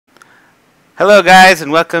Hello guys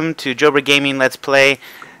and welcome to JoBra Gaming Let's Play.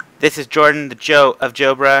 This is Jordan, the Joe of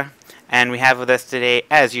JoBra, and we have with us today,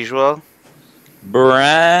 as usual,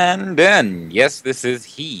 Brandon. Yes, this is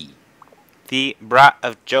he. the Bra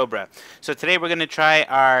of JoBra. So today we're going to try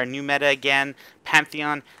our new meta again,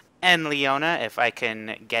 Pantheon and Leona, if I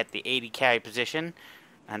can get the 80 carry position.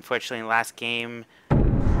 Unfortunately, last game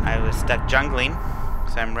I was stuck jungling,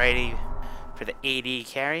 so I'm ready for the 80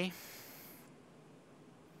 carry.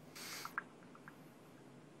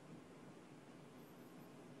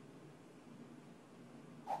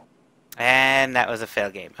 And that was a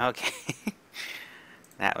fail game. Okay.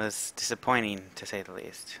 That was disappointing, to say the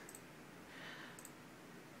least.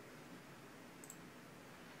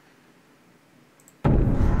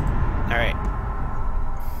 Alright.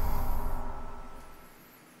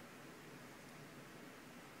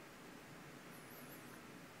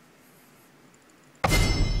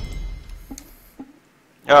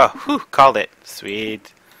 Oh, whew, called it.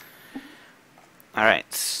 Sweet.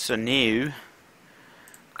 Alright, so now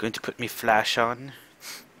going to put my flash on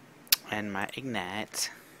and my ignite,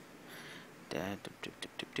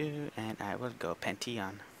 and I will go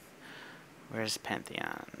Pantheon. Where's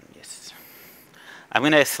Pantheon? Yes, I'm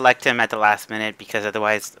gonna select him at the last minute because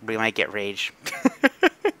otherwise we might get rage.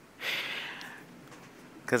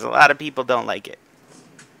 Because a lot of people don't like it.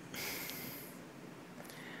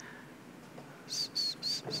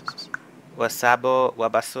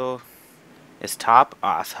 Wabaso is top.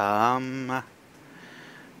 Awesome.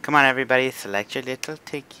 Come on, everybody, select your little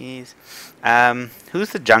tickies. Who's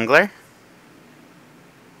the jungler?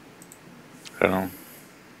 I don't know.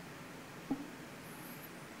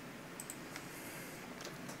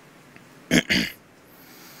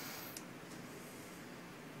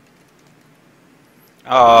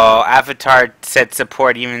 Oh, Avatar said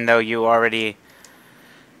support even though you already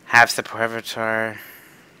have support. Avatar.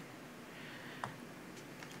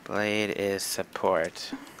 Blade is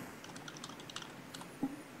support.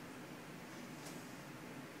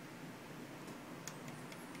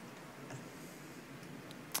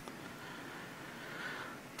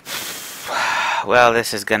 Well,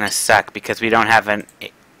 this is gonna suck because we don't have an...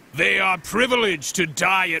 They are privileged to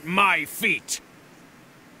die at my feet.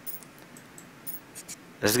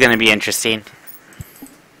 This is gonna be interesting.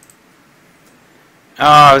 Oh,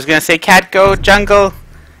 I was gonna say cat go jungle.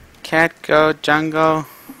 Cat go jungle.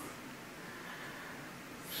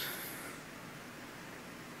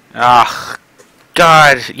 Oh,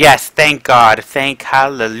 God. Yes, thank God. Thank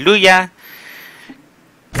hallelujah.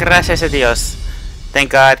 Gracias a Dios. Thank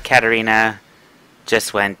God Katarina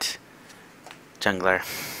just went jungler.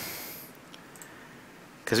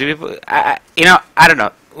 Because we, you know, I don't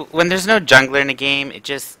know. When there's no jungler in a game, it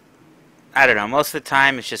just, I don't know. Most of the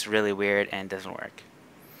time, it's just really weird and doesn't work.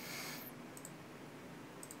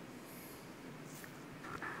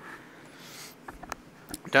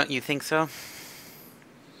 Don't you think so?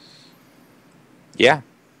 Yeah.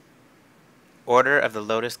 Order of the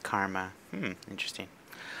Lotus Karma. Interesting.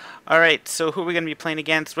 Alright, so who are we going to be playing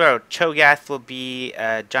against? Well, Cho'Gath will be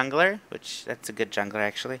jungler, which that's a good jungler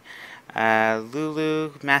actually.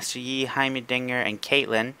 Lulu, Master Yi, Heimerdinger, and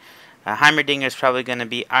Caitlyn. Heimerdinger is probably going to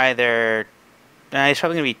be either... he's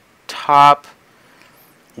probably going to be top.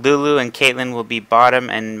 Lulu and Caitlyn will be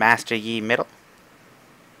bottom, and Master Yi middle.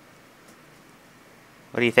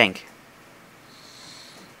 What do you think?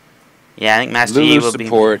 Yeah, I think Master Yi Lulu will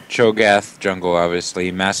support, Cho'Gath jungle,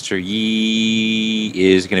 obviously. Master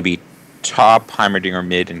Yi is going to be top, Heimerdinger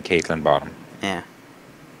mid, and Caitlyn bottom. Yeah.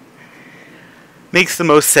 Makes the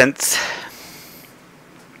most sense.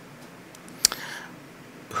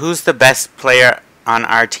 Who's the best player on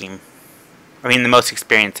our team? I mean, the most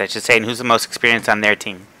experienced, I should say. And who's the most experienced on their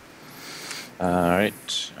team?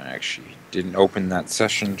 Alright. I actually didn't open that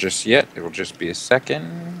session just yet. It will just be a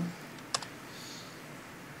second.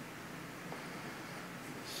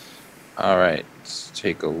 Alright. Let's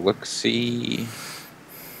take a look-see.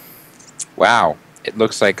 Wow. It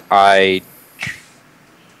looks like I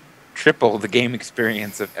triple the game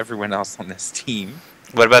experience of everyone else on this team.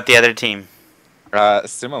 What about the other team?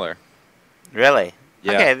 Similar. Really?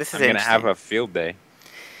 Yeah, Okay, this is I'm gonna interesting. have a field day.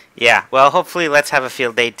 Yeah, well, hopefully let's have a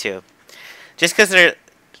field day too. Just because they're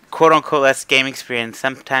quote-unquote less game experience,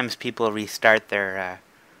 sometimes people restart their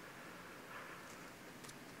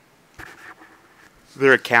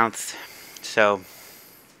accounts. So,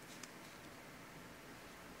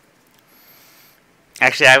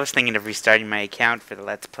 actually, I was thinking of restarting my account for the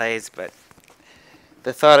Let's Plays, but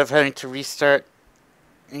the thought of having to restart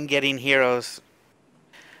and getting heroes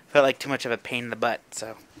felt like too much of a pain in the butt,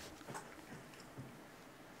 so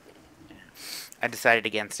I decided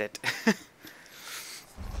against it.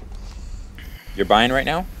 You're buying right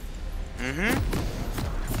now?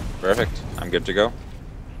 Mm-hmm. Perfect. I'm good to go.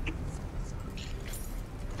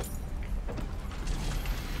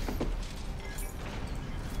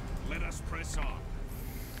 Let us press on.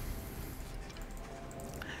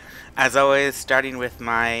 As always, starting with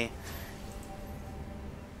my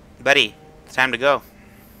buddy. It's time to go.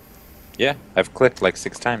 Yeah, I've clicked like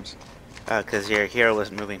 6 times. Because your hero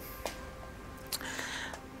wasn't moving.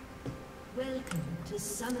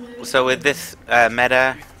 So with this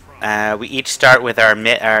meta, we each start with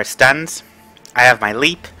our stuns. I have my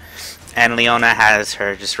leap, and Leona has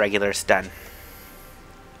her just regular stun.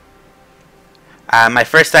 My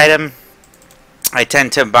first item, I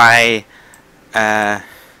tend to buy a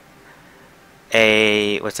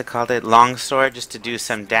what's it called? Long sword, just to do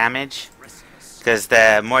some damage. Because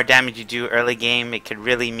the more damage you do early game, it could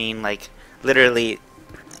really mean like literally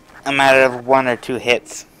a matter of 1 or 2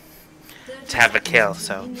 hits to have a kill.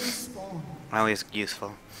 So always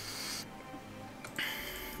useful.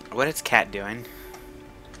 What is Cat doing?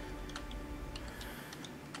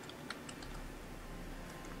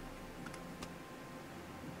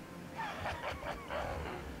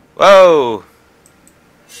 Whoa!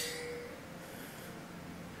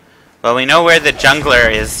 Well, we know where the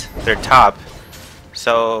jungler is. They're top.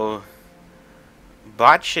 So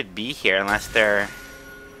bot should be here unless they're...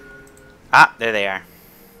 Ah, there they are.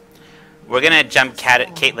 We're gonna jump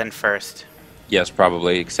Caitlyn first. Yes,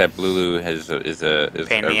 probably. Except Lulu is a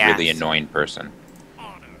Pain in the really ass. annoying person.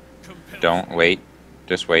 Honor compels Don't wait.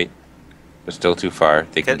 Just wait. They're still too far.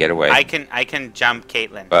 They can get away. I can jump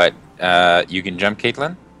Caitlyn. But you can jump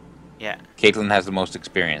Caitlyn. Yeah. Caitlyn has the most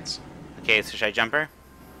experience. Okay, so should I jump her?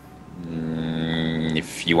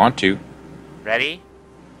 If you want to. Ready?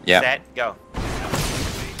 Yeah. Set, go.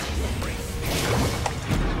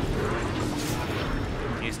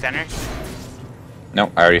 Can you stun her?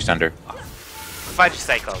 No, I already stunned her. Fudge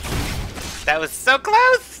cycle. That was so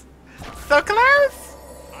close! So close!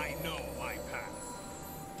 I know my path.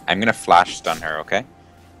 I'm gonna flash stun her, okay?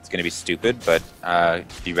 It's gonna be stupid, but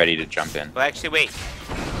be ready to jump in. Well, actually, wait.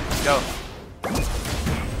 Go.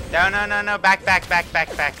 No. Back.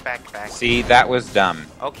 See, that was dumb.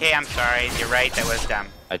 Okay, I'm sorry. You're right. That was dumb.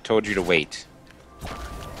 I told you to wait.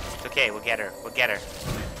 It's okay. We'll get her.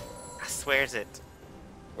 I swears it.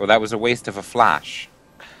 Well, that was a waste of a flash.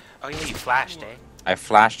 Oh, yeah, you flashed, eh? I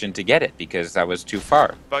flashed in to get it because I was too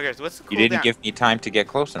far. Buggers, what's the cooldown? You didn't give me time to get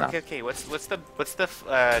close enough. Okay. What's the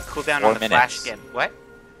cooldown 4 on the flash minutes. again? What?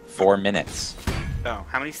 4 minutes. Oh,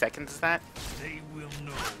 how many seconds is that? They will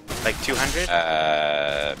know. Like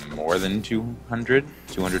 200? More than 200?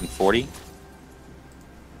 240?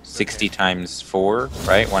 60 times 4,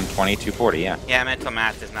 right? 120, 240, yeah. Yeah, mental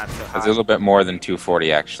math is not so It's hot. a little bit more than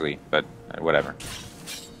 240 actually, but whatever.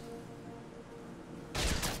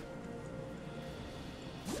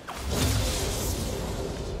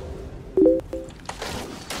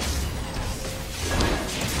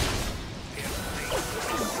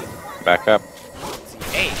 Back up.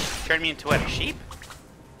 Hey, turn me into what, a sheep?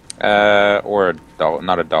 Or a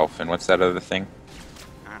not a dolphin. What's that other thing?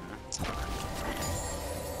 I don't know.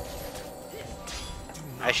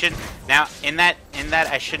 I should now in that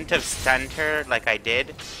I shouldn't have stunned her like I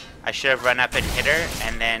did. I should have run up and hit her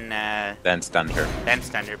and Then stunned her.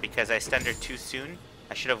 stunned her because I stunned her too soon.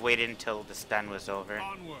 I should have waited until the stun was over.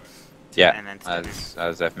 Onward. Yeah, And then stun her.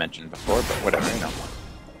 as I've mentioned before, but whatever, you know.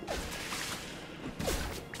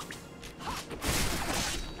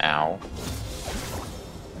 Ow.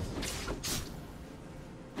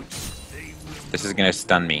 This is gonna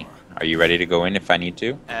stun me. Are you ready to go in if I need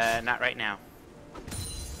to? Not right now.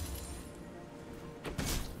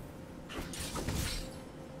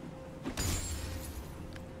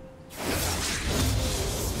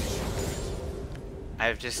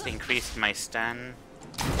 I've just increased my stun,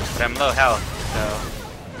 but I'm low health, so...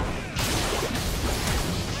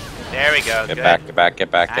 There we go, Get good. back, get back, get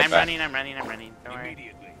back, get I'm back. running, don't worry.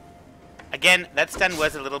 Immediately. Again, that stun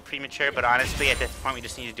was a little premature, but honestly, at this point, we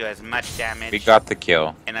just need to do as much damage We got the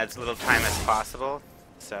kill. in as little time as possible.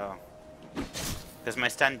 So, because my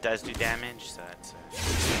stun does do damage, so that's.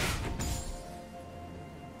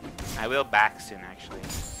 I will back soon, actually.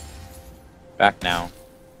 Back now.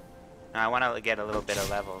 No, I want to get a little bit of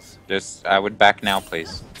levels. Just, I would back now,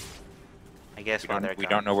 please. I guess while they're We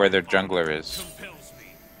gone. don't know where their jungler is. Compels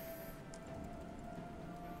me.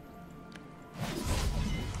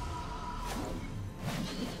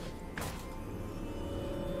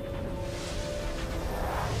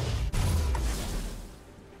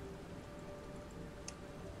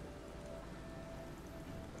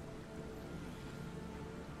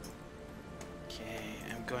 Okay,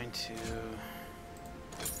 I'm going to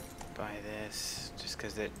buy this just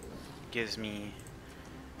because it gives me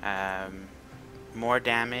more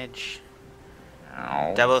damage.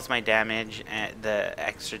 Ow. Doubles my damage, and the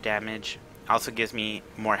extra damage also gives me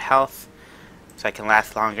more health, so I can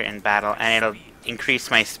last longer in battle, and it'll increase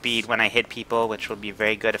my speed when I hit people, which will be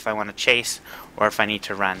very good if I want to chase or if I need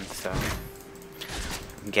to run. So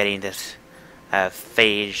I'm getting this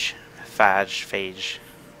phage,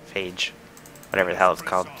 whatever the hell it's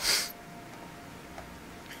called.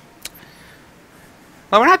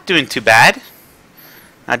 Well, we're not doing too bad.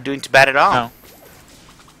 Not doing too bad at all. No.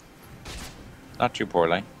 Not too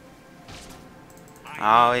poorly.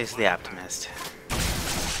 Always the optimist.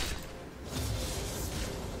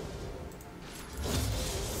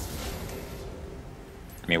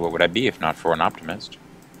 I mean, what would I be if not for an optimist?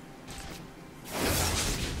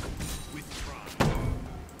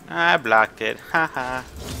 I blocked it. Haha.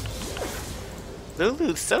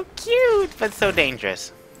 Lulu's so cute, but so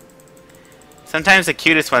dangerous. Sometimes the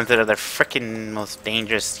cutest ones that are the frickin' most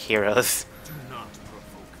dangerous heroes.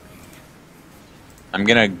 I'm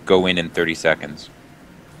gonna go in 30 seconds.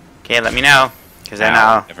 Okay, let me know, because then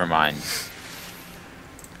Ow, I'll... Never mind.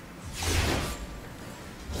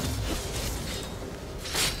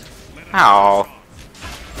 Oh.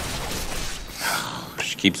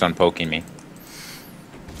 She keeps on poking me.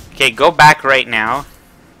 Okay, go back right now.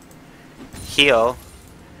 Heal.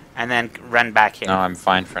 And then run back here. No, I'm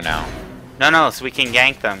fine for now. No, so we can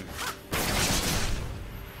gank them.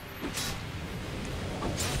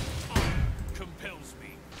 Compels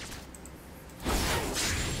me.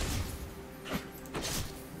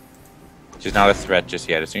 She's not a threat just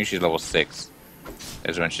yet. As soon as she's level 6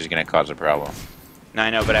 is when she's gonna cause a problem. No, I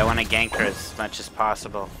know, but I want to gank her as much as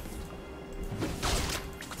possible.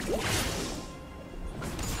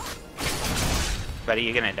 Buddy,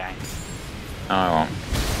 you're gonna die. No, I won't.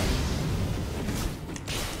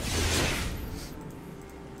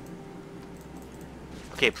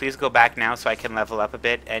 Okay, please go back now so I can level up a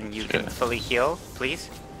bit and you can Sure. fully heal, please?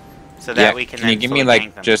 So that we can can then you give me fully gank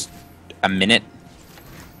like them. just a minute?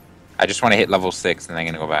 I just want to hit level 6 and then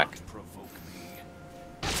I'm gonna go back.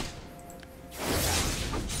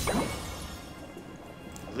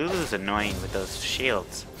 Lulu's annoying with those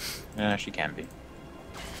shields. Yeah, she can be.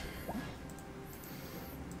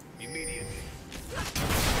 Immediately.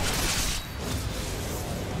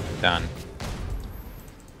 Done.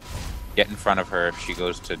 Get in front of her if she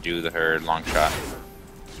goes to do her long shot.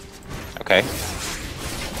 Okay.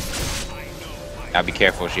 Now be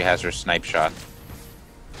careful, she has her snipe shot.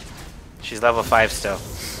 She's level 5 still.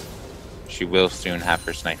 She will soon have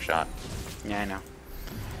her snipe shot. Yeah, I know.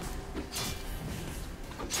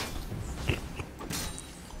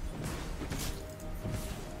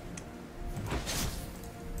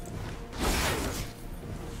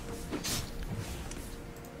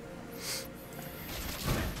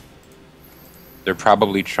 They're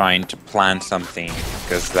probably trying to plan something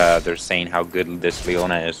because they're saying how good this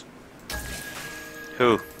Leona is.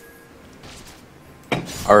 Who?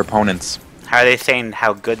 Our opponents. How are they saying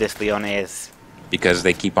how good this Leona is? Because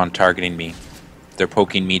they keep on targeting me. They're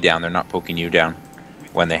poking me down, they're not poking you down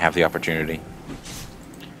when they have the opportunity.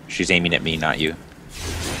 She's aiming at me, not you.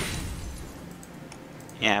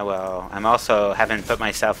 Yeah, well, I'm also haven't put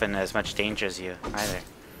myself in as much danger as you either.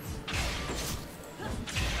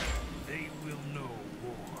 They will know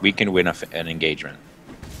war. We can win an engagement.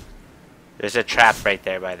 There's a trap right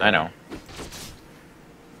there, by the way. I know.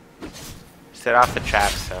 Set off the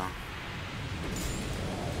trap, so...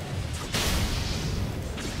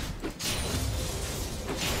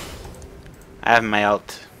 I have my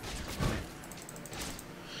ult.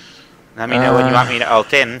 Let me know when you want me to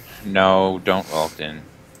ult in. No, don't ult in.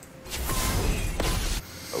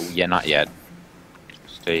 Oh, yeah, not yet.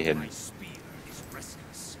 Stay hidden. My spear is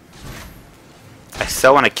restless. I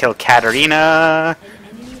so want to kill Katarina.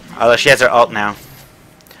 Although she has her ult now.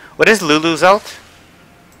 What is Lulu's ult?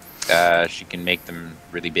 She can make them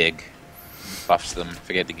really big. Buffs them.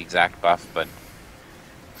 Forget the exact buff, but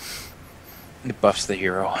it buffs the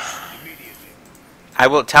hero. I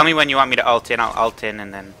will tell me when you want me to ult in. I'll ult in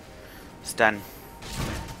and then it's done.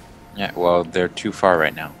 Yeah, well, they're too far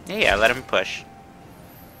right now. Yeah, let him push.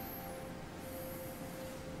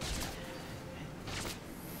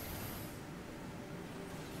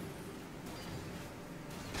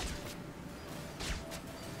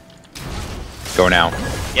 Go now.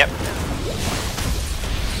 Yep.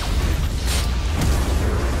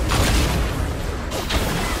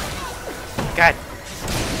 God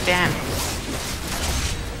damn.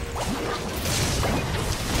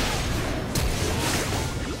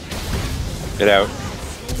 Get out.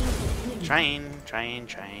 Trying.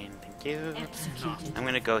 Thank you. Executed. I'm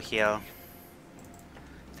gonna go heal.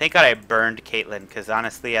 Thank God I burned Caitlyn, because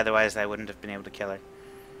honestly, otherwise I wouldn't have been able to kill her.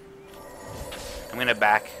 I'm gonna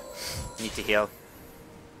back. Need to heal.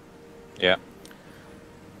 Yeah.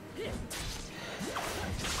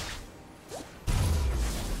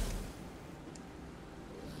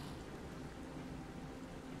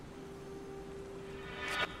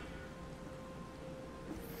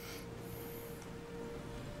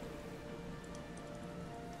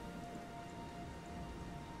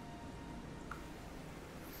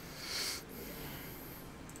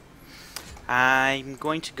 I'm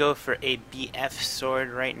going to go for a BF sword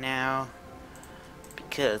right now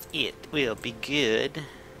because it will be good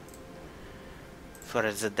for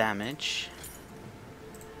the damage.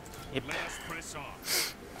 Yep. Let us press on.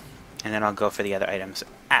 And then I'll go for the other items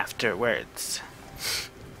afterwards.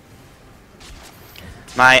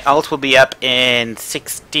 My ult will be up in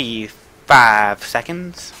 65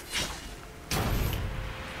 seconds.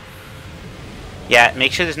 Yeah,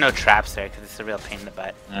 make sure there's no traps there because it's a real pain in the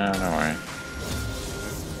butt. No, don't worry.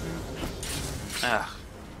 Ugh.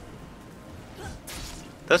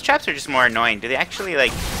 Those traps are just more annoying. Do they actually,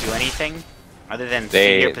 like, do anything other than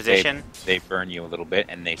see your position? They burn you a little bit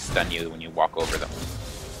and they stun you when you walk over them.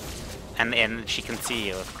 And she can see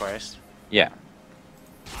you, of course. Yeah.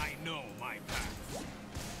 I know my path.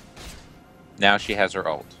 Now she has her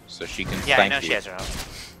ult, so she can Yeah, I snipe know you. she has her ult.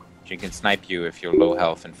 She can snipe you if you're low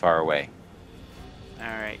health and far away.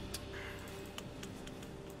 Alright.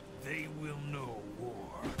 They will know war.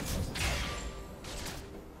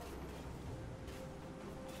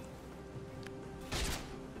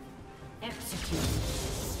 Executed.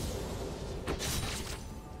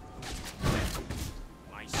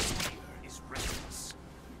 My spear is reckless.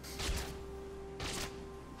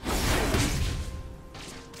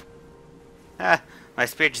 Ah, my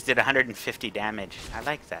spear just did 150 damage. I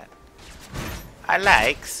like that. I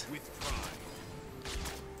likes. With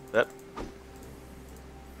pride. Oop.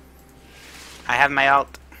 I have my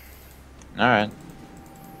ult. Alright.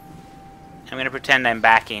 I'm gonna pretend I'm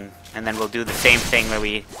backing, and then we'll do the same thing where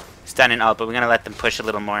we stun and ult, but we're gonna let them push a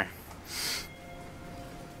little more.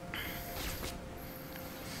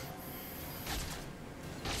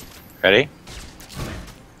 Ready?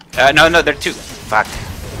 No, they're two. Fuck.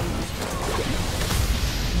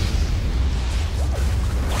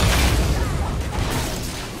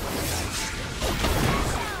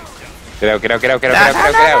 Get out, get out, get out, get out, No, get out, get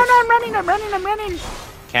out, get out! I'm running.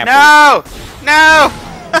 Can't No! No!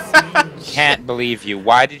 Can't believe you.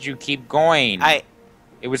 Why did you keep going?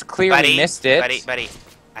 It was clear we missed it. Buddy,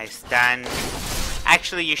 I stunned.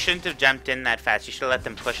 Actually, you shouldn't have jumped in that fast. You should have let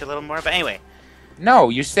them push a little more, but anyway. No,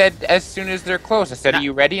 you said as soon as they're close. I said, are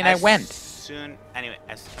you ready? And I went. Anyway,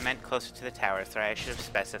 I meant closer to the tower. Sorry, I should have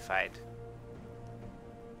specified.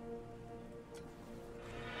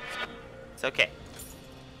 It's okay.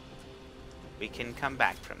 We can come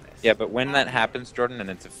back from this. Yeah, but when that happens, Jordan,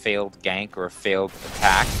 and it's a failed gank or a failed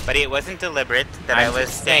attack, But it wasn't deliberate that I was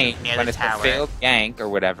staying near when the it's tower. a failed gank or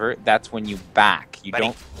whatever, that's when you back. You Buddy,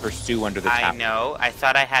 don't pursue under the I tower. know. I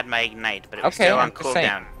thought I had my ignite, but it was Okay, still on I'm just saying.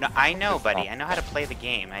 cooldown. No, I know, buddy. I know how to play the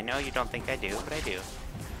game. I know you don't think I do, but I do.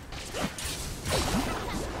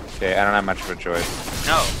 Okay, I don't have much of a choice.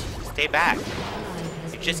 No, stay back.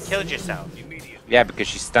 You just killed yourself. Yeah, because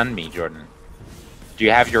she stunned me, Jordan. Do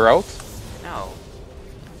you have your ult? No.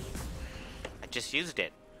 I just used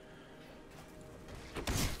it.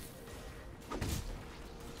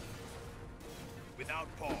 Without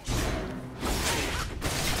pause.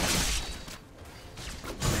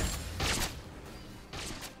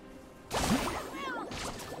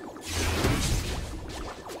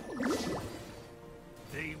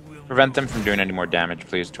 They will Prevent them from doing any more damage,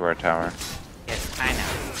 please, to our tower. Yes, I know.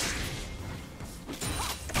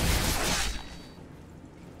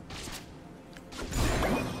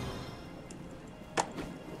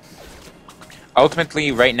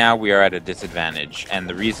 Ultimately, right now we are at a disadvantage, and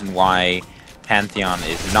the reason why Pantheon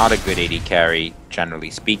is not a good AD carry, generally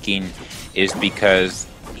speaking, is because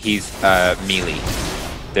he's melee.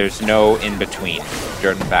 There's no in-between.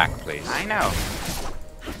 Jordan, back, please. I know.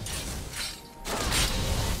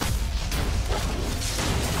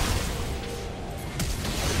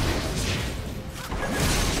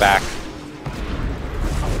 Back.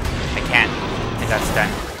 I can't. I got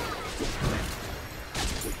stunned.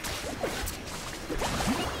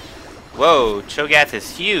 Whoa, Cho'Gath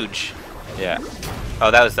is huge. Yeah. Oh,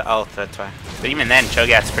 that was the ult, that's why. But even then,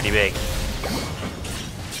 Cho'Gath's pretty big.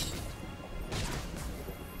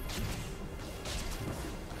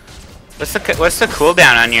 What's the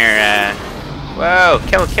cooldown on your, Whoa,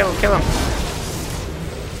 kill him.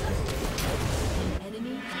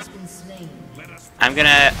 Enemy has been I'm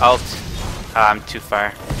gonna ult. Oh, I'm too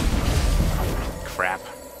far. Crap.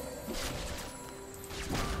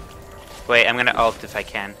 Wait, I'm gonna ult if I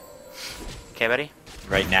can. Okay, buddy?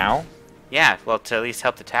 Right now? Yeah, well, to at least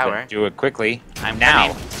help the tower. But do it quickly. I'm now.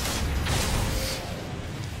 coming.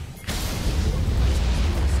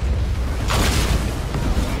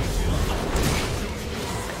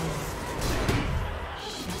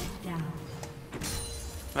 Down.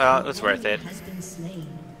 Well, it was worth it. Has been slain.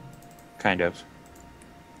 Kind of.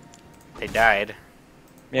 They died.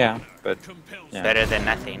 Yeah, but yeah. Better than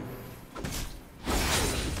nothing.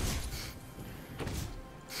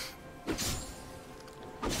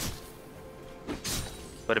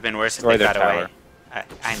 Would have been worse if Destroy they their got tower. away.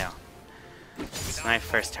 I know. It's my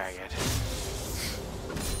first target.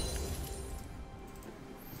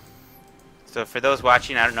 So for those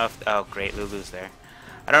watching, I don't know if... Oh, great, Lulu's there.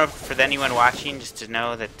 I don't know if for anyone watching, just to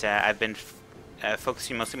know that I've been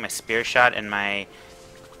focusing mostly on my spear shot and my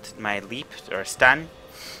leap or stun,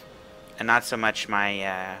 and not so much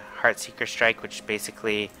my Heartseeker strike, which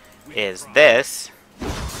basically is this.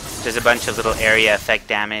 There's a bunch of little area effect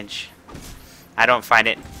damage. I don't find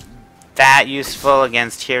it that useful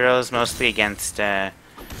against heroes, mostly against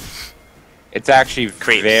It's actually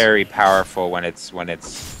creeps. very powerful when it's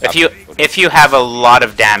if you have a lot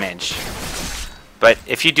of damage. But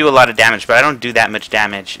if you do a lot of damage, but I don't do that much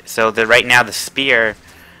damage. So right now the spear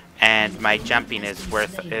and my jumping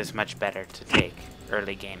is much better to take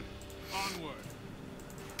early game. Onward.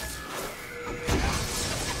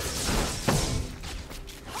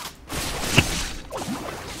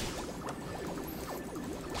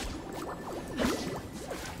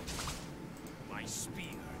 My spear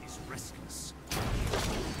is restless.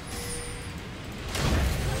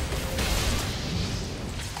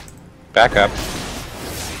 back up.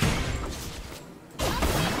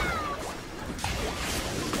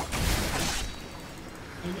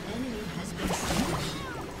 An enemy has been slain.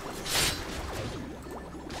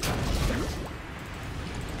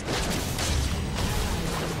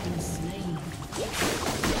 Has been slain.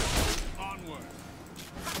 Onward.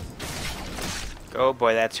 Oh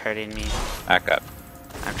boy, that's hurting me. Back up.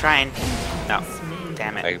 I'm trying. No,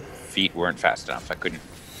 damn My it. feet weren't fast enough. I couldn't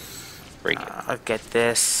break it. I'll get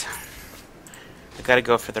this. I gotta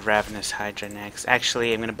go for the Ravenous Hydra next.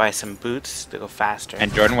 Actually, I'm gonna buy some boots to go faster.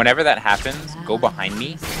 And Jordan, whenever that happens, go behind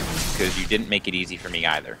me, because you didn't make it easy for me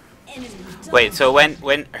either. Wait, so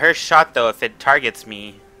when her shot though, if it targets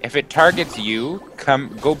me, If it targets you,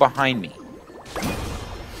 go behind me.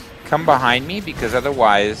 Come behind me, because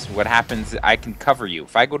otherwise what happens, I can cover you.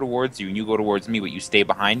 If I go towards you and you go towards me, but you stay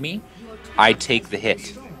behind me, I take the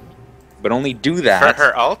hit. But only do that. for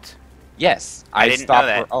her ult, Yes, I I didn't stop know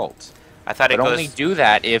that. her ult. I thought it But goes. only do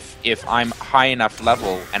that if I'm high enough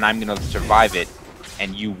level and I'm gonna survive it,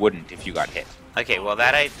 and you wouldn't if you got hit. Okay, well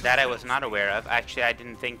that I was not aware of. Actually, I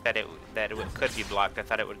didn't think that it could be blocked. I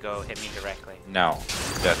thought it would go hit me directly. No,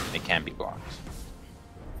 it can be blocked.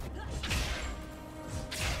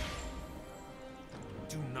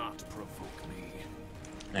 Do not provoke me.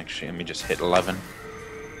 Actually, let me just hit 11.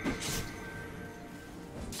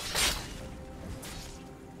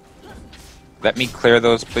 Let me clear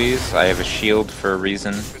those, please. I have a shield for a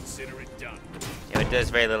reason. Consider it done. Yeah, it does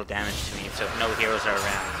very little damage to me, so no heroes are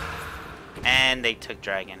around. And they took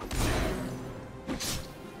dragon.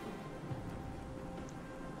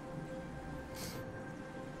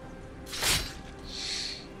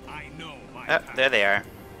 I know my Oh, path. there they are.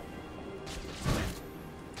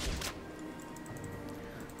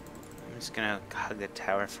 I'm just gonna hug the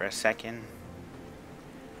tower for a second.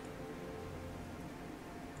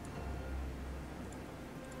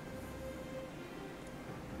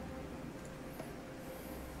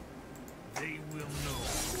 They will know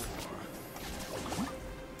more.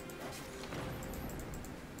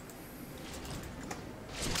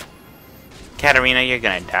 Katarina, you're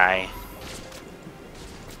gonna die.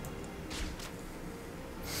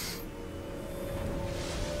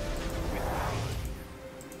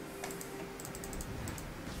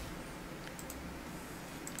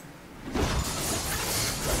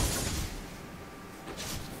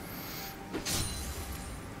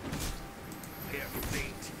 Their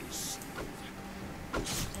fate is sealed.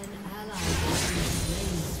 An ally has been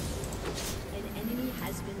slain. An enemy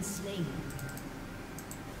has been slain.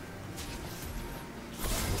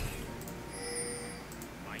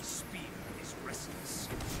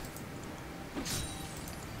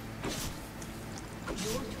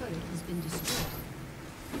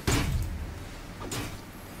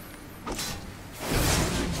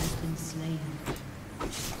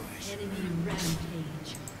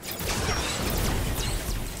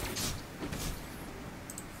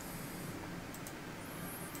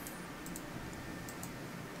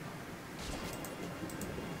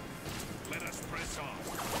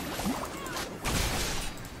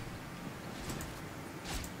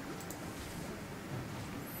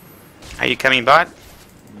 Are you coming bot?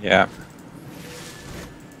 Yeah.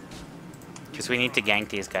 Because we need to gank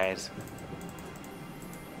these guys.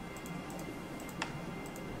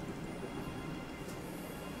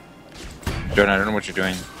 Jordan, I don't know what you're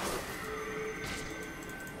doing.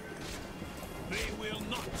 They will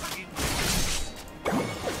not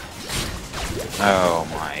Oh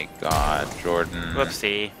my god, Jordan.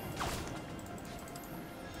 Whoopsie.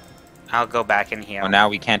 I'll go back and heal. Oh, now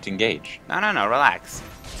we can't engage. No, relax.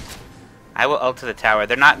 I will ult to the tower.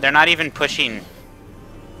 They're not even pushing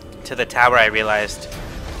to the tower, I realized.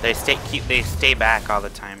 They stay back all the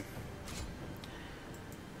time.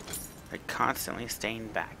 They're constantly staying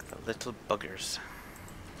back, the little buggers.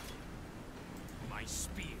 My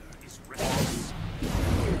spear is restless.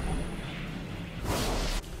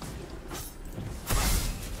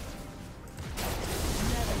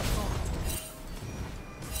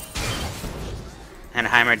 And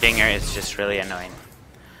Heimerdinger is just really annoying.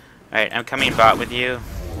 Alright, I'm coming bot with you.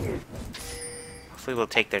 Hopefully we'll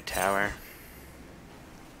take their tower.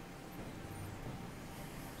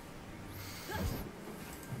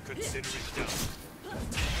 Consider it done.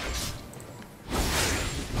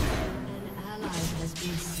 An ally has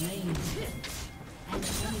been slain. An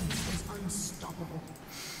enemy is unstoppable.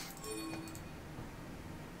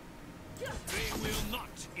 They will not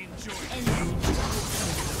enjoy it. Enemy double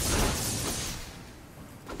kill.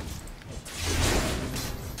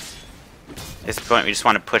 At this point, we just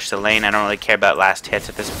want to push the lane. I don't really care about last hits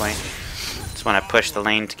at this point. Just want to push the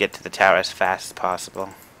lane to get to the tower as fast as possible.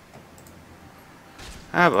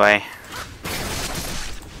 Oh boy.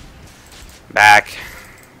 Back.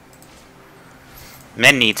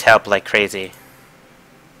 Min needs help like crazy.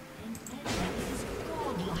 An enemy is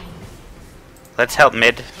godlike. Let's help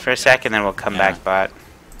mid for a second, then we'll come Yeah. back bot.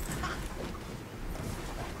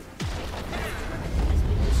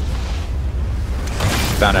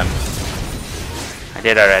 Found him. I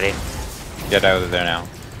did already. Get out of there now.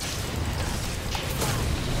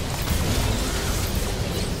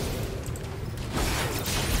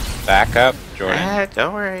 Back up, Jordan.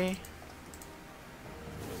 Don't worry.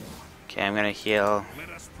 Okay, I'm gonna heal. Let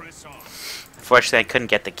us press on. Unfortunately, I couldn't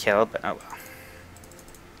get the kill, but oh well.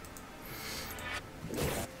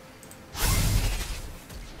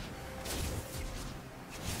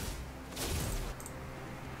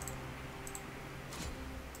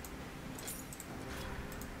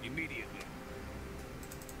 Immediately.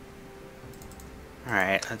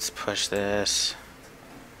 Alright, let's push this.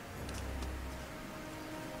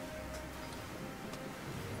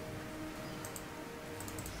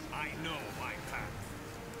 I know my path.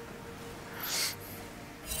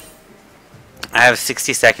 I have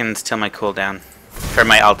 60 seconds till my cooldown. For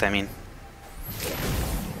my ult, I mean.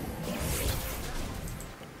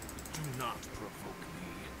 Do not provoke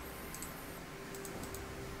me.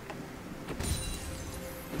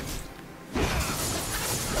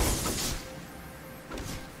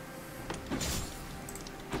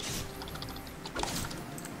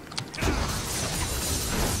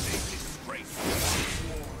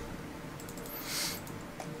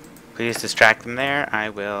 Please distract them there. I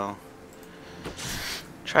will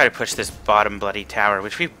try to push this bottom bloody tower,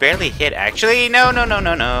 which we've barely hit. Actually, no.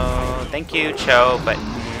 Thank you, Cho, but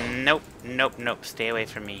nope. Stay away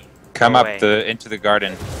from me. Come Go up away. into the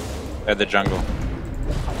garden, the jungle.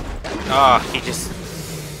 Oh,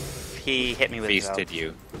 he hit me with his Feasted ult.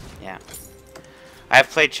 you. Yeah. I've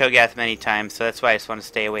played Cho'Gath many times, so that's why I just want to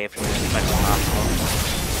stay away from it as much as possible.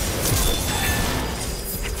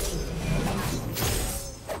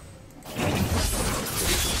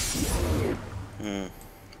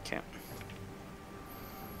 Okay.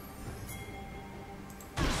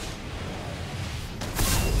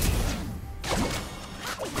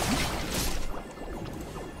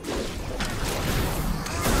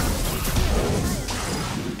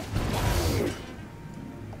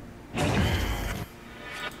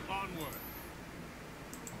 Onward.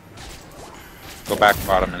 Go back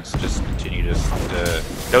bottom and just continue to.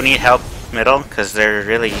 Don't need help middle, because they're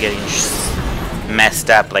really getting messed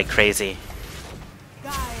up like crazy.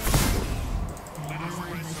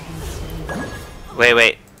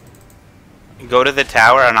 Wait. Go to the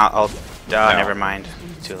tower and I'll No. never mind.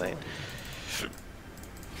 Too late.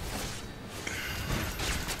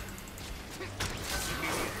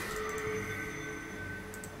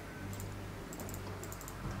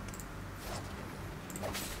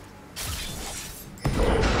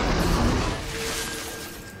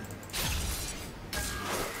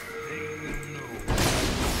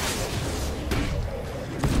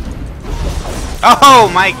 Oh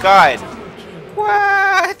my god!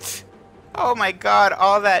 What? Oh my god,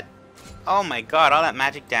 all that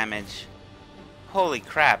magic damage. Holy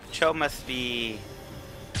crap, Cho must be...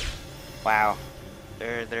 Wow.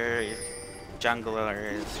 Their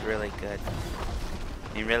jungler is really good.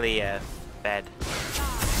 I mean, really fed.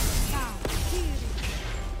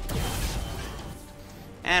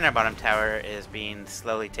 And our bottom tower is being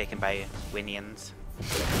slowly taken by Winions.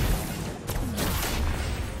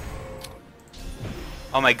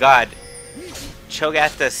 Oh my god.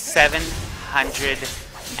 Cho'Gath does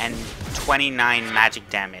 729 magic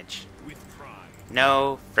damage.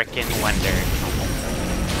 No frickin' wonder.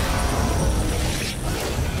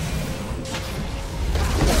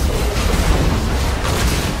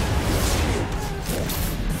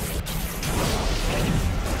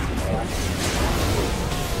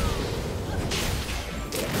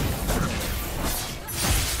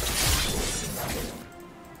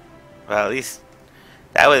 Well, at least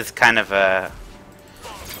that was kind of a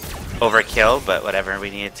overkill, but whatever, we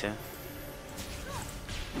needed to.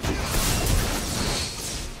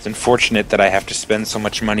 It's unfortunate that I have to spend so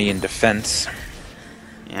much money in defense.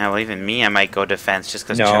 Yeah, well, even me, I might go defense just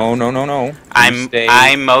because. No.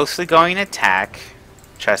 I'm mostly going attack.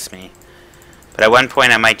 Trust me. But at one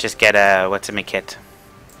point, I might just get a what's a kit.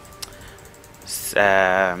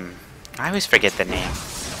 I always forget the name.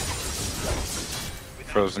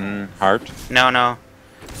 Frozen Heart? No.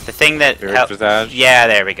 The thing that... Spirit Visage? Yeah,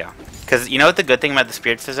 there we go. Because you know what the good thing about the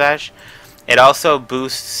Spirit Visage? It also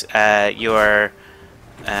boosts your...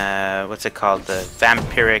 what's it called? The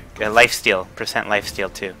vampiric... lifesteal. Percent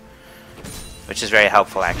lifesteal too. Which is very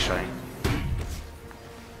helpful, actually.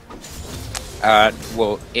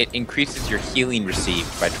 Well, it increases your healing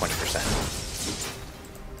received by 20%.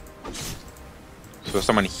 So if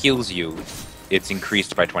someone heals you, it's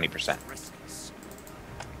increased by 20%.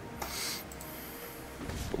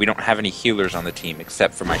 But we don't have any healers on the team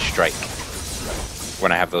except for my strike.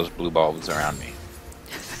 When I have those blue bulbs around me.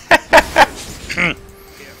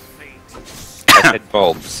 I said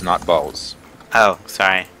bulbs, not balls. Oh,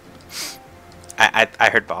 sorry. I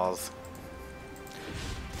heard balls.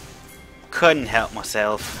 Couldn't help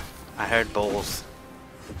myself. I heard balls.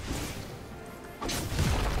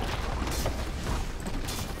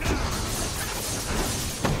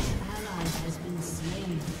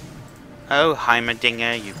 Oh,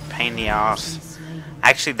 Heimerdinger, you pain in the arse.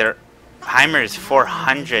 Actually, Heimer is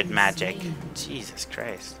 400 magic. Jesus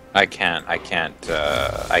Christ. I can't tank these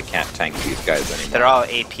guys anymore. They're all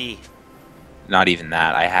AP. Not even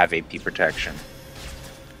that. I have AP protection.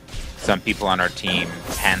 Some people on our team,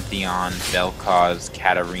 Pantheon, Vel'Koz,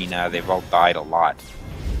 Katarina, they've all died a lot.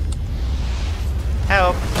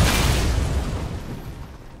 Help.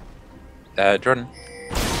 Jordan.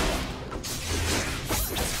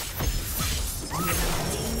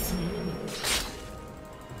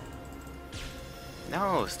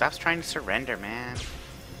 No, stop trying to surrender, man.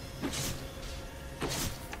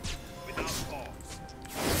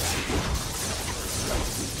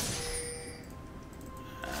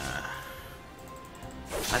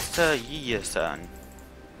 Master Yi-san.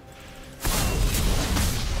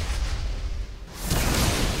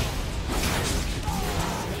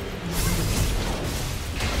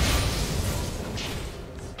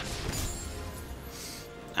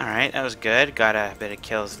 Alright, that was good. Got a bit of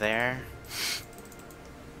kills there.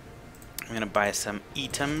 I'm gonna buy some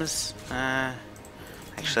items.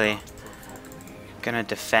 Actually, gonna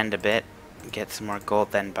defend a bit. Get some more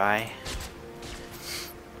gold, then buy.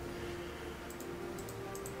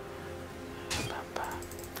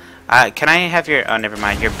 Can I have your... Oh, never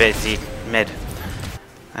mind. You're busy mid.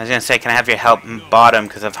 I was gonna say, can I have your help bottom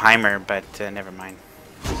because of Heimer, but never mind.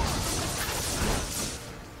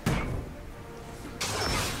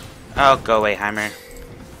 Oh, go away, Heimer.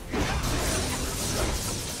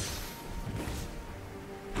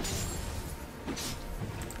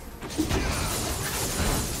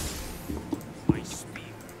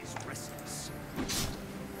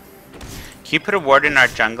 Can you put a ward in our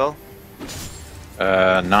jungle?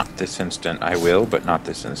 Not this instant. I will, but not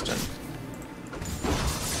this instant.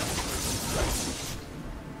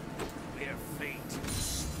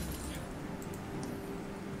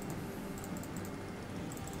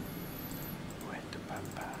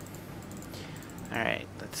 Alright,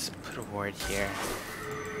 let's put a ward here.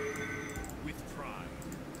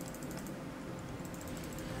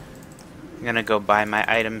 I'm gonna go buy my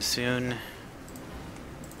item soon.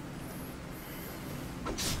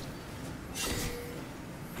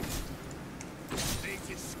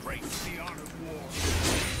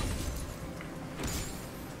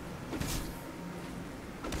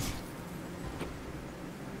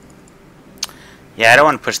 Yeah, I don't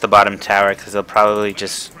want to push the bottom tower because they'll probably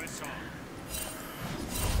just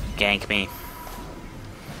gank me.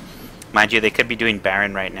 Mind you, they could be doing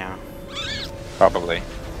Baron right now. Probably.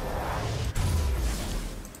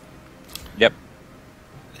 Yep.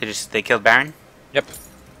 They killed Baron? Yep.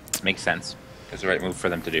 Makes sense. It's the right move for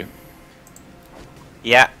them to do.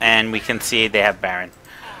 Yeah, and we can see they have Baron.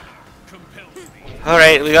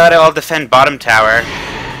 Alright, we gotta all defend bottom tower.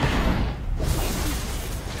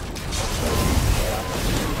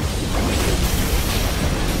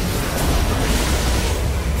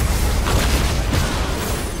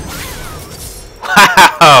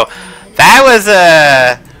 Wow! That was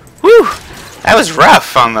whew! That was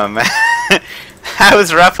rough on them. That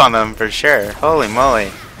was rough on them for sure. Holy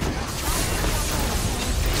moly.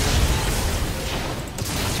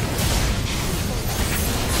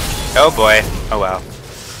 Oh boy. Oh well.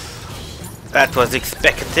 That was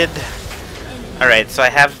expected. Alright, so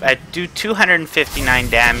I do 259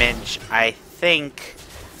 damage. I think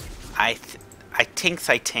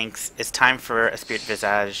it's time for a Spirit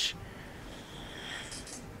Visage.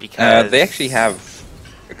 Because They actually have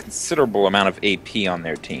a considerable amount of AP on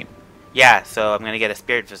their team. yeah, so I'm gonna get a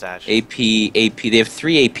Spirit Visage. AP. They have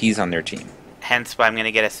 3 APs on their team. Hence why I'm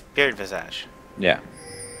gonna get a Spirit Visage. Yeah.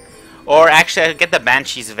 Or actually, I'll get the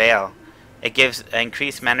Banshee's Veil. It gives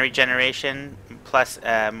increased mana regeneration plus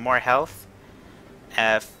more health,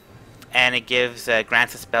 and it gives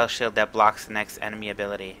grants a spell shield that blocks the next enemy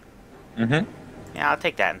ability. Mm-hmm. Yeah, I'll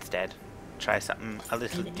take that instead. Try something a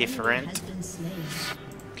little different.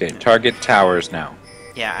 Okay, target towers now.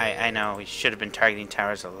 Yeah, I know. We should have been targeting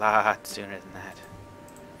towers a lot sooner than that.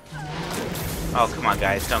 Oh, come on,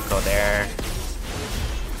 guys. Don't go there.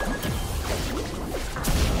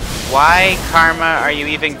 Why, Karma, are you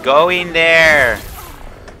even going there?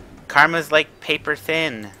 Karma's like paper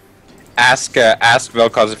thin. Ask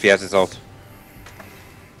Vel'Koz if he has his ult.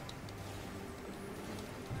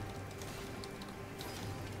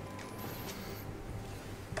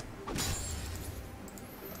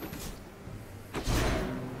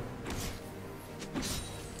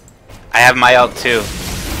 I have my ult too.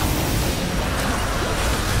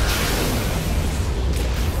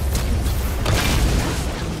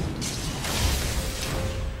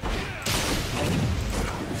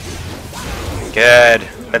 Good.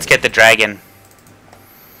 Let's get the dragon.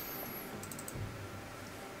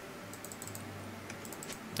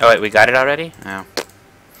 Oh wait, we got it already? Oh.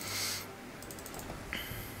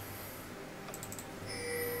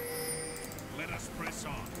 Let us press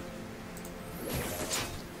on.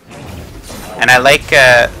 And I like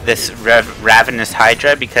this Ravenous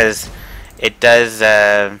Hydra because it does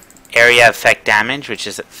area effect damage, which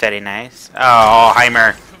is very nice. Oh,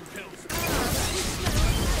 Heimer.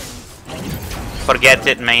 Forget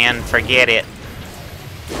it, man. Forget it.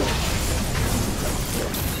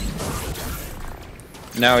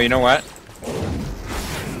 No, you know what?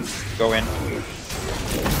 Go in.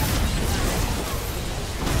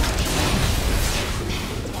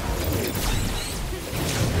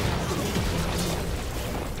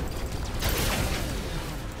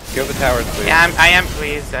 Kill the towers, please. Yeah, I am,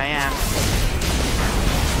 please. I am.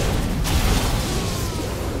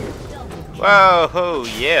 Whoa, ho,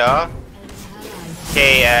 yeah.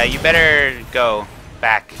 Okay, you better go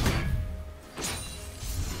back.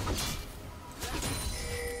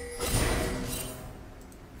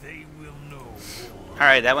 They will know.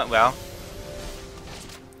 Alright, that went well.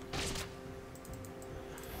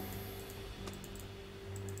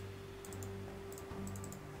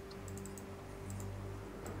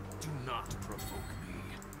 Do not provoke me.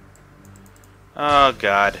 Oh,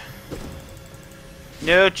 God.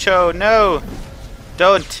 No, Cho, no!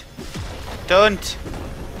 Don't! Don't!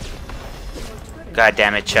 God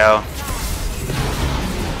damn it, Cho.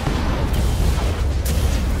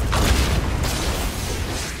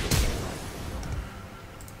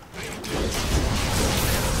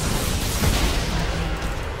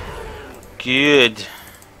 Good.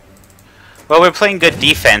 Well, we're playing good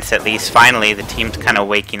defense at least. Finally, the team's kind of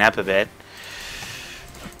waking up a bit.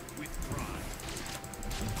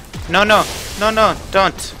 No, no, no, no,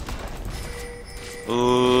 don't.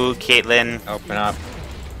 Ooh, Caitlyn. Open up.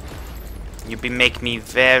 You make me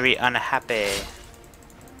very unhappy.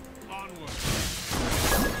 Onward.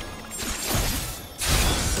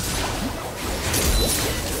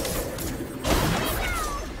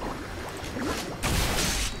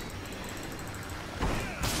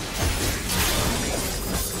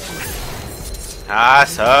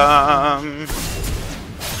 Awesome.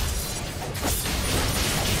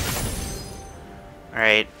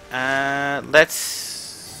 Alright, let's...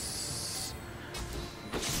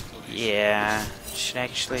 Yeah, should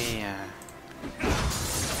actually,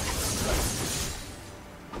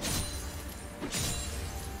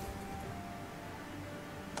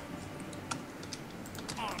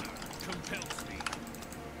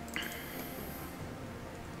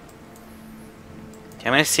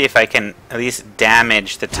 I'm gonna see if I can at least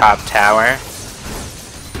damage the top tower.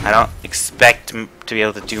 I don't expect to be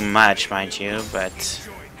able to do much, mind you, but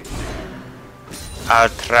I'll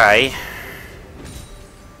try.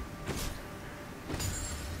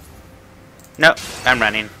 No, I'm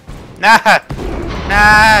running. Nah!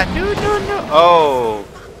 Nah! No, no, no! Oh,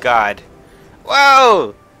 God.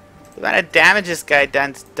 Whoa! The amount of damage this guy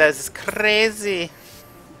does is crazy.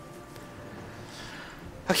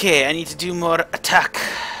 Okay, I need to do more attack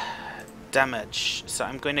damage. So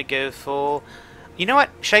I'm going to go for... You know what?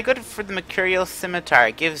 Should I go for the Mercurial Scimitar?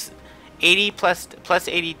 It gives 80 plus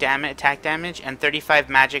 80 attack damage and 35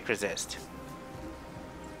 magic resist.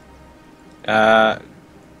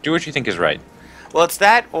 Do what you think is right. Well, it's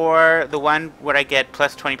that or the one where I get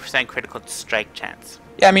plus 20% critical strike chance.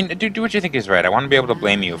 Yeah, I mean, do what you think is right. I want to be able to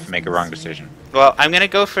blame you if I make a wrong decision. Well, I'm going to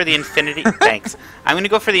go for the Infinity... Thanks. I'm going to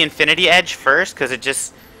go for the Infinity Edge first, because it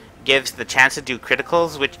just gives the chance to do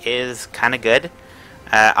criticals, which is kind of good.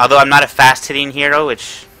 Although I'm not a fast-hitting hero,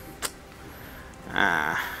 which...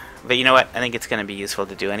 but you know what? I think it's going to be useful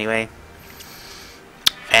to do anyway.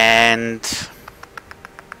 And...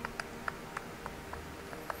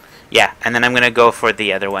 yeah, and then I'm going to go for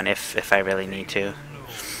the other one if I really need to.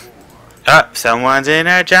 Oh, someone's in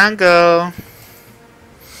our jungle.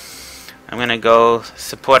 I'm going to go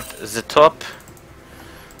support the top.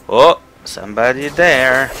 Oh, somebody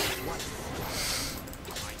there.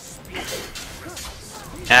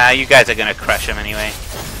 You guys are going to crush him anyway.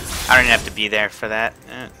 I don't even have to be there for that.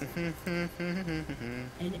 An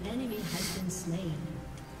enemy has been slain.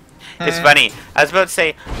 It's funny. I was about to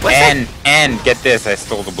say, what's that? And get this, I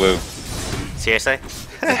stole the blue. Seriously?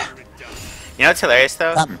 You know what's hilarious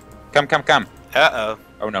though? Come. Uh-oh.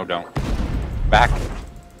 Oh no, don't. Back.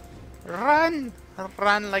 Run!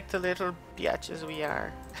 Run like the little biatches we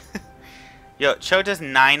are. Yo, Cho does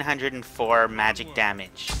 904 magic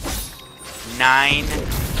damage.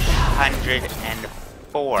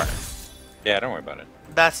 904. Yeah, don't worry about it.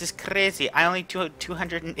 That's just crazy. I only do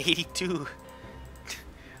 282.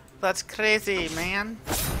 That's crazy, man.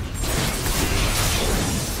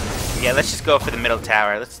 Yeah, let's just go for the middle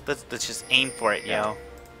tower. Let's just aim for it, yo.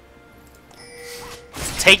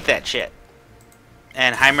 Let's take that shit.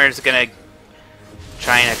 And Heimer's gonna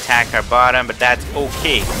try and attack our bottom, but that's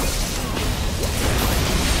okay.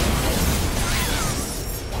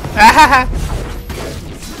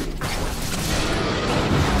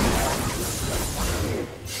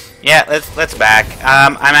 Yeah, let's back.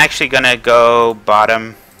 I'm actually gonna go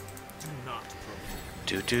bottom.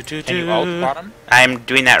 Can you ult bottom? I'm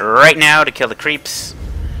doing that right now to kill the creeps.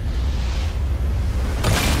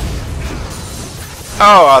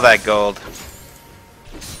 Oh, all that gold.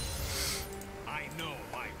 I know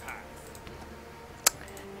my path.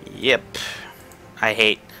 Yep. I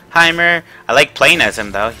hate Heimer. I like playing as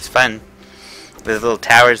him though. He's fun. With his little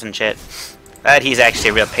towers and shit. But he's actually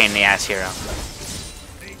a real pain in the ass hero.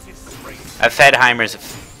 I've fed Heimer's a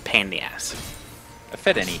pain in the ass. I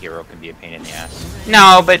fed any hero can be a pain in the ass.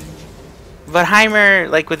 No, but Heimer,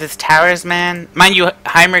 like with his towers, man. Mind you,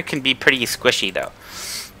 Heimer can be pretty squishy though.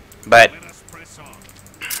 But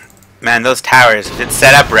man, those towers, if it's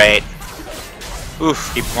set up right.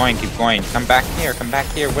 Oof. Keep going. Come back here.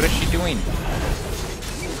 What is she doing?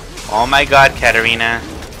 Oh my god, Katarina.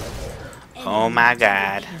 Oh my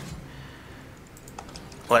god.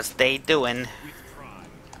 What's they doing?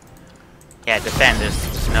 Yeah, defend.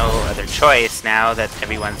 There's no other choice now that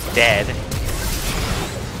everyone's dead.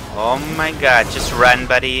 Oh my god, just run,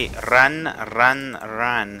 buddy. Run.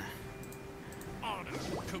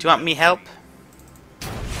 Do you want me help?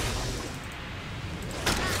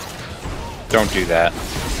 Don't do that.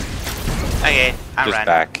 Okay, I'm Just running.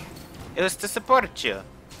 back. It was to support you.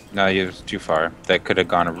 No, it was too far. That could have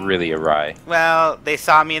gone really awry. Well, they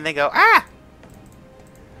saw me and they go, ah!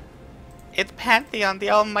 It's Pantheon, the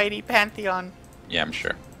almighty Pantheon. Yeah, I'm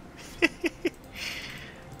sure.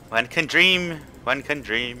 One can dream.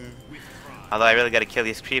 Although I really gotta kill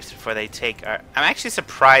these creeps before they take our... I'm actually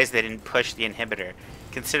surprised they didn't push the inhibitor.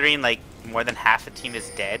 Considering, like, more than half the team is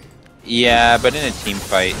dead. Yeah, but in a team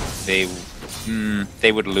fight, they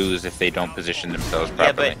would lose if they don't position themselves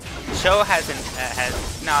properly. Yeah, but Cho hasn't...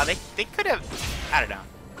 no, they could have... I don't know.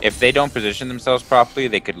 If they don't position themselves properly,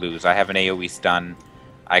 they could lose. I have an AoE stun.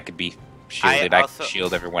 I could be shielded. I could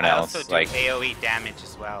shield everyone else. I also do like AoE damage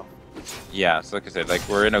as well. yeah, so like I said, like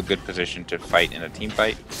we're in a good position to fight in a team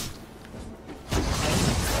fight.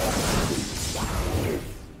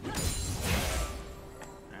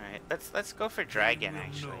 Alright, let's go for Dragon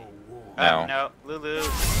actually. No. No, Lulu.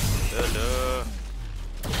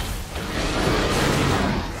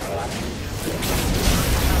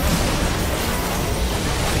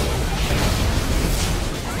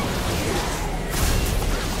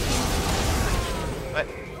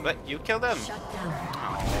 You killed him. Shut down.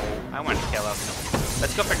 Oh, I want to kill him.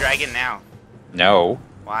 Let's go for dragon now. No.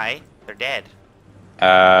 Why? They're dead.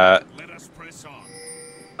 Uh. Let us press on.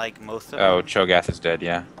 Like most of them. Oh, Cho'Gath is dead.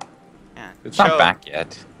 Yeah. Yeah. It's not back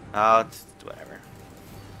yet. Oh, it's whatever.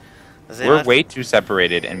 We're way too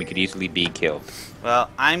separated, and we could easily be killed. Well,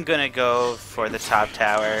 I'm gonna go for the top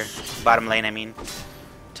tower. Bottom lane, I mean.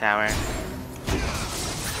 Tower.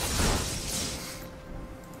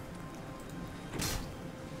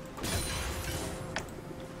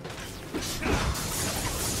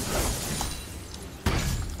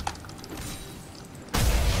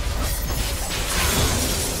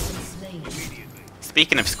 Slain.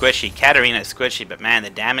 Speaking of squishy, Katarina's squishy, but man, the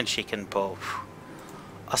damage she can pull.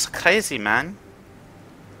 That's crazy, man.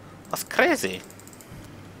 That's crazy.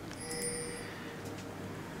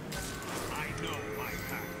 I know my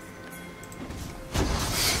path.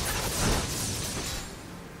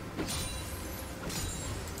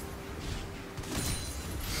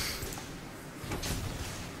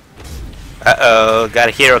 Uh-oh, got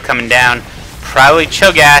a hero coming down. Probably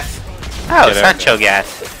Cho'Gath. Oh, Get it's out not there.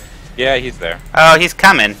 Cho'Gath. Yeah, he's there. Oh, he's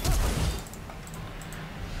coming.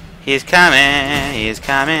 He's coming. He's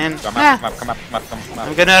coming. Come Ah, up, come up, come up, come up, come I'm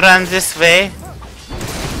up. gonna run this way.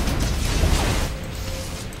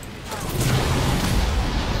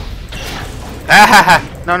 Ah!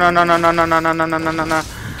 No, no, no, no, no, no, no, no, no, no, no, no, no.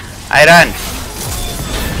 I run.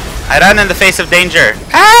 I run in the face of danger.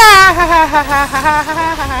 Ah!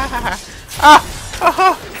 Oh,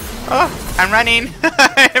 oh, oh, I'm running.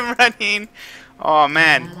 I'm running. Oh,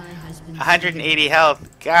 man. Ally has been 180 health.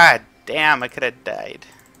 God damn, I could have died.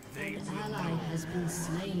 slain. An ally has been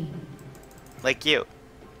slain. Like you.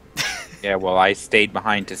 Yeah, well, I stayed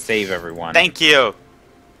behind to save everyone. Thank you.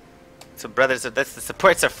 So, brothers, that's the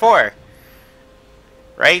supports are for.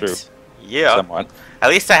 Right? True. Yeah. Somewhat. At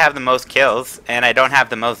least I have the most kills, and I don't have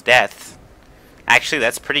the most deaths. Actually,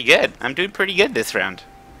 that's pretty good. I'm doing pretty good this round.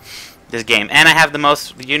 This game. And I have the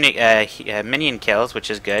most unique minion kills,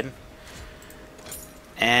 which is good.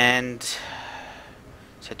 And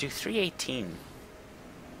so I do 318.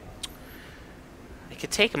 I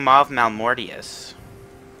could take Mauve Malmortius,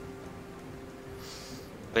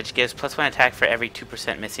 which gives +1 attack for every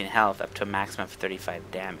 2% missing health up to a maximum of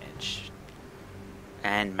 35 damage.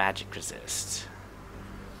 And magic resist.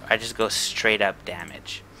 I just go straight up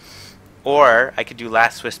damage. Or I could do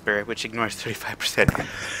Last Whisper, which ignores 35%.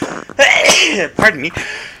 Pardon me.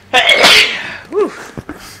 Whew.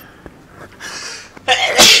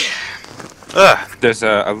 Ugh. There's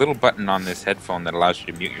a little button on this headphone that allows you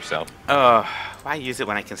to mute yourself. Oh, why use it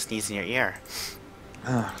when I can sneeze in your ear?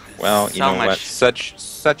 Well, you So know what? much.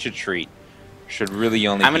 Such a treat should really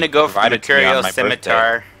only. I'm be gonna go for the provided to me on Mercurial my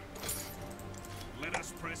Scimitar Let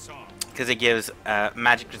us press on. because it gives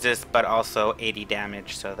magic resist, but also 80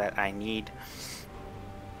 damage, so that I need.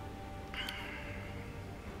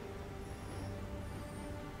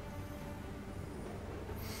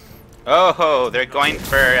 Oh ho! They're going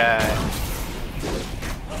for.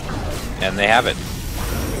 And they have it.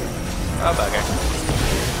 Oh bugger!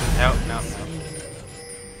 No, no, no.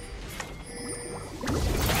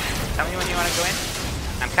 Tell me when you want to go in.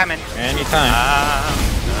 I'm coming. Anytime. I'm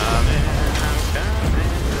coming.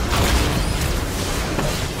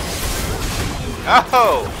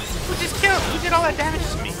 Oh! Who just killed? Who did all that damage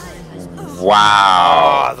to me?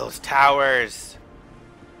 Wow. Oh, those towers.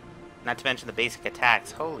 Not to mention the basic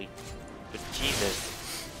attacks. Holy good Jesus.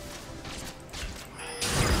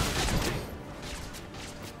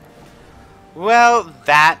 Well,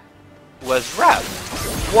 that was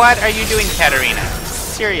rough. What are you doing, Katarina?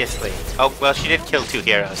 Seriously. Oh, well, she did kill 2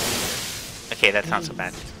 heroes. Okay, that's not so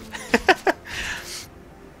bad.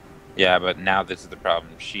 Yeah, but now this is the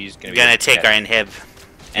problem. She's gonna be Gonna able to take our get- inhib.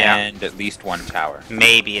 Yeah. and at least one tower.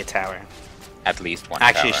 Maybe a tower. At least one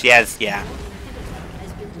Actually, tower. she has, yeah.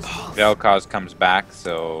 Has been destroyed. Vel'Koz comes back,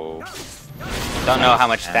 so Don't know how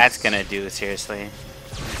much Yes. that's gonna do, seriously.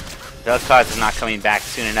 Vel'Koz is not coming back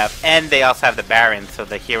soon enough. And they also have the Baron, so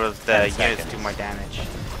the heroes, the 10 units seconds. do more damage.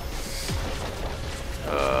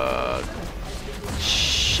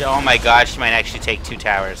 Oh my god, she might actually take 2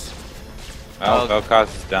 towers. well, Oh.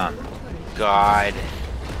 Vel'Koz is done. God.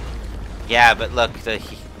 Yeah, but look, the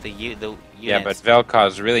units. Yeah, but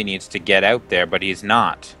Vel'Koz really needs to get out there, but he's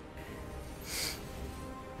not.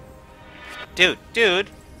 Dude. Your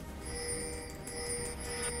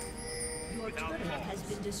turret has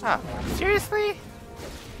been destroyed. Oh, seriously?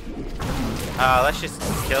 Oh, let's just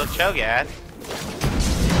kill Cho'Gath.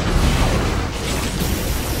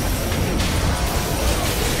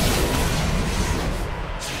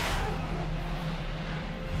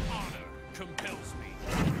 Honor compels me.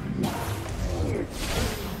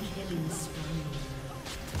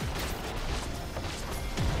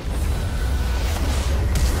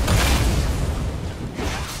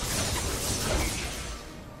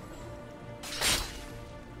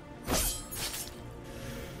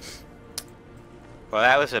 Well,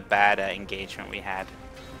 that was a bad engagement we had.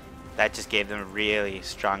 That just gave them a really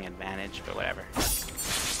strong advantage, but whatever.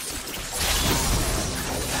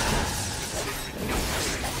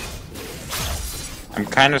 I'm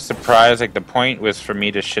kind of surprised, like the point was for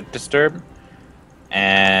me to shit disturb,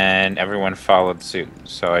 and everyone followed suit.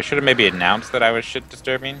 So I should have maybe announced that I was shit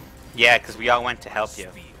disturbing. Yeah, because we all went to help you.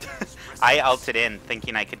 I ulted in,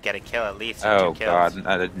 thinking I could get a kill at least. Or Oh 2 kills. god,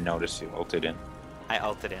 I didn't notice you ulted in. I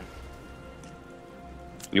ulted in.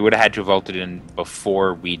 We would have had to have ulted in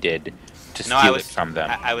before we did to No, steal it from them.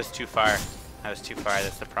 I was too far. I was too far.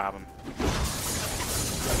 That's the problem.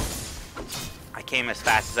 I came as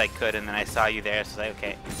fast as I could, and then I saw you there, so I was like,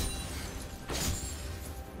 okay.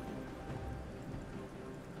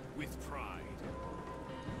 With pride.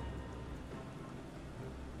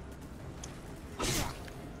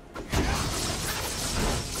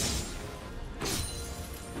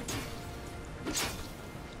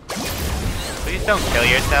 Please don't kill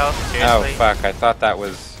yourself. Oh Seriously. fuck! I thought that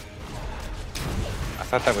was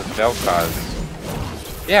Vel'Koz.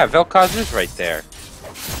 Yeah, Vel'Koz is right there.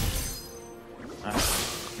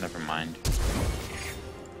 Oh, never mind.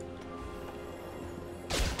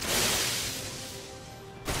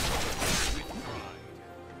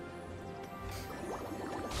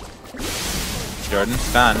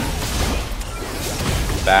 Jordan's done.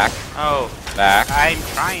 Back. Oh, Back. I'm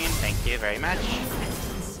trying. Thank you very much.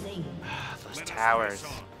 Slain. Those towers.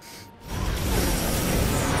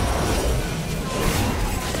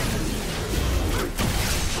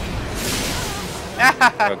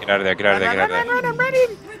 Oh, get out of there! Get out of there! Get out of there! I'm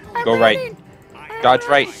running. Go right. Dodge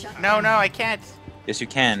right. No, I can't. Yes, you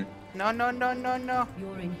can. No. Your No,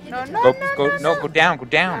 inhibitor no. Go down. Go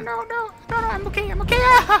down. No, I'm okay.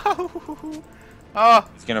 Ow. Oh,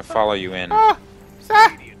 He's gonna follow you in. oh,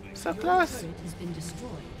 so close. turret has been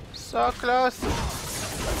destroyed. So close.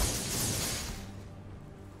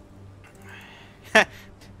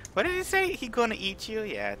 What did he say? He gonna eat you?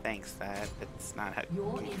 Yeah, thanks. That's not how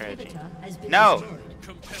Your encouraging. inhibitor has been No. destroyed.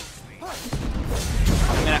 Compels me.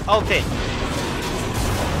 I'm gonna ult it.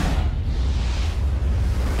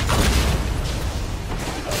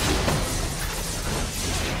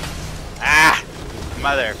 Ah,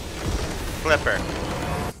 mother flipper.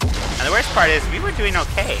 And the worst part is we were doing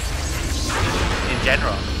okay in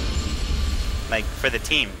general, like for the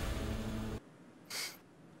team.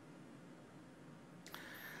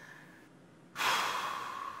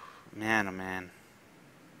 Man, oh man.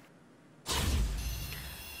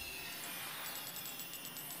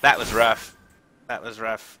 That was rough. That was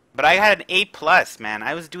rough. But I had an A+, man.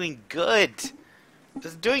 I was doing good.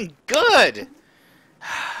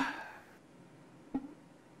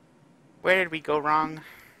 Where did we go wrong?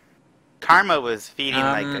 Karma was feeding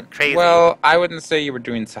like a crazy. Well, I wouldn't say you were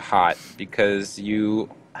doing so hot because you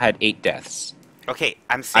had 8 deaths. Okay,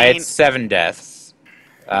 I'm I saying... had 7 deaths.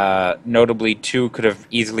 Notably, 2 could have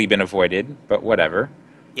easily been avoided, but whatever.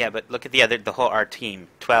 Yeah, but look at the whole our team.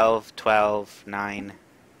 12, 12, 9.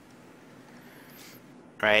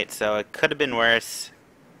 Right, so it could have been worse.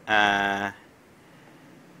 I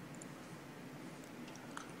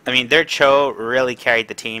mean, their Cho really carried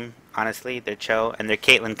the team, honestly. Their Cho and their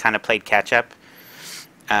Caitlyn kind of played catch up.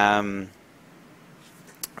 Vel'Koz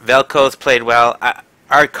played well.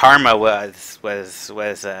 Our Karma was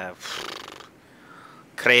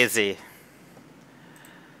crazy.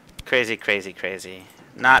 Crazy.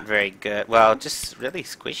 Not very good. Well, just really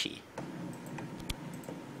squishy.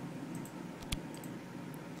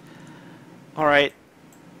 Alright.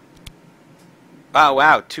 Oh,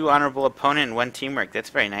 wow. 2 honorable opponent and 1 teamwork. That's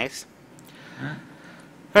very nice.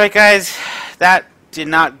 Alright, guys. That did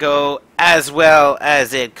not go as well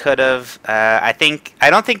as it could have. I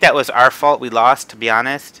don't think that was our fault we lost, to be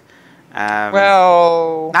honest.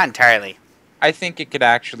 Well, Not entirely. I think it could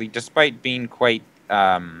actually, despite being quite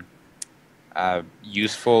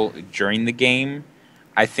useful during the game,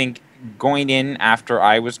 I think going in after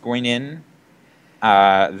I was going in,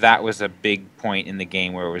 that was a big point in the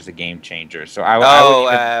game where it was a game changer. So I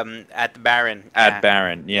would at the Baron. at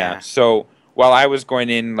Baron, yeah. Yeah. So while I was going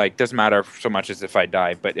in, like, doesn't matter so much as if I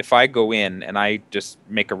die, but if I go in and I just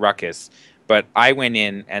make a ruckus, but I went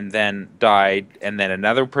in and then died, and then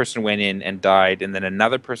another person went in and died, and then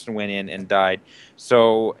another person went in and died.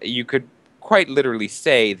 So you could quite literally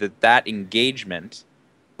say that engagement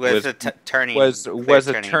was a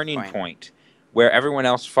turning point where everyone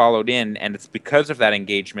else followed in, and it's because of that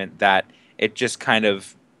engagement that it just kind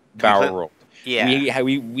of barrel rolled. Yeah.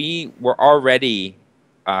 We were already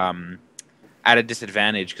at a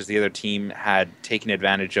disadvantage because the other team had taken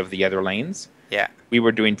advantage of the other lanes. Yeah. We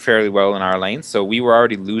were doing fairly well in our lane, so we were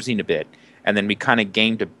already losing a bit. And then we kind of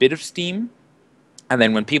gained a bit of steam And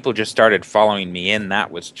then when people just started following me in,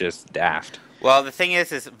 that was just daft. Well, the thing is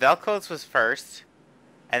Velcos was first,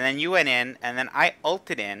 and then you went in, and then I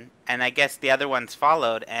ulted in, and I guess the other ones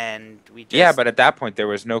followed, and we just... Yeah, but at that point there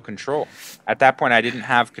was no control. At that point I didn't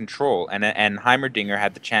have control, and Heimerdinger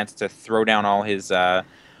had the chance to throw down all his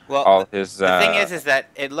Well, the thing is that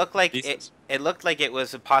it looked like it looked like it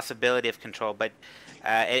was a possibility of control, but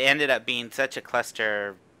it ended up being such a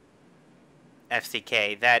cluster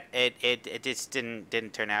FCK that it just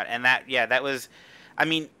didn't turn out. And that was, I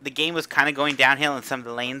mean, the game was kind of going downhill in some of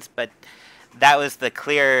the lanes, but that was the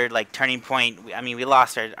clear like turning point. I mean, we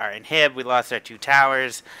lost our inhib, we lost our 2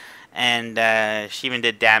 towers, and she even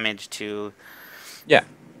did damage to... Yeah.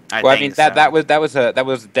 Well, I mean that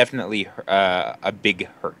was definitely a big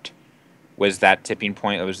hurt. Was that tipping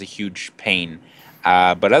point? It was a huge pain.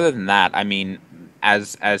 But other than that, I mean,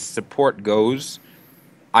 as support goes,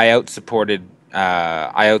 I outsupported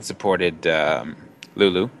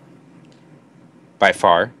Lulu by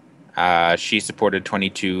far. She supported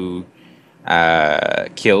 22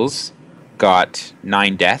 kills, got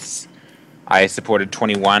 9 deaths. I supported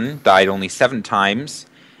 21, died only 7 times,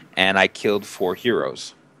 and I killed 4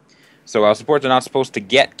 heroes. So while supports are not supposed to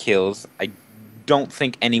get kills, I don't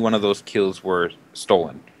think any one of those kills were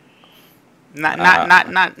stolen.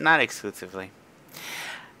 Not exclusively.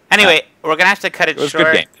 Anyway, we're gonna have to cut it short. It was a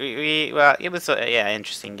good game. Well, it was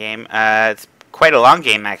interesting game. It's quite a long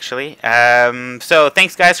game actually. So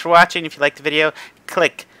thanks guys for watching. If you liked the video,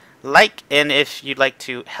 click like, and if you'd like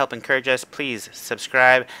to help encourage us, please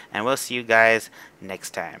subscribe, and we'll see you guys next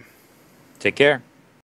time. Take care.